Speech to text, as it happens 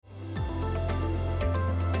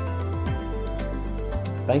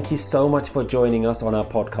Thank you so much for joining us on our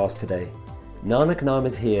podcast today. Nanak Naam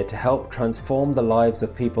is here to help transform the lives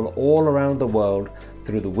of people all around the world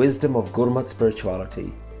through the wisdom of Gurmat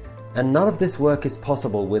spirituality. And none of this work is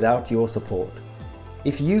possible without your support.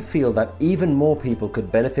 If you feel that even more people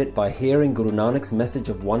could benefit by hearing Guru Nanak's message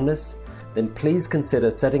of oneness, then please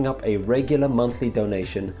consider setting up a regular monthly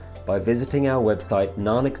donation by visiting our website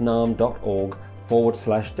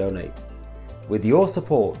nanaknaam.org/donate. With your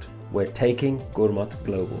support, we're taking Gurmat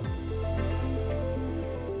global.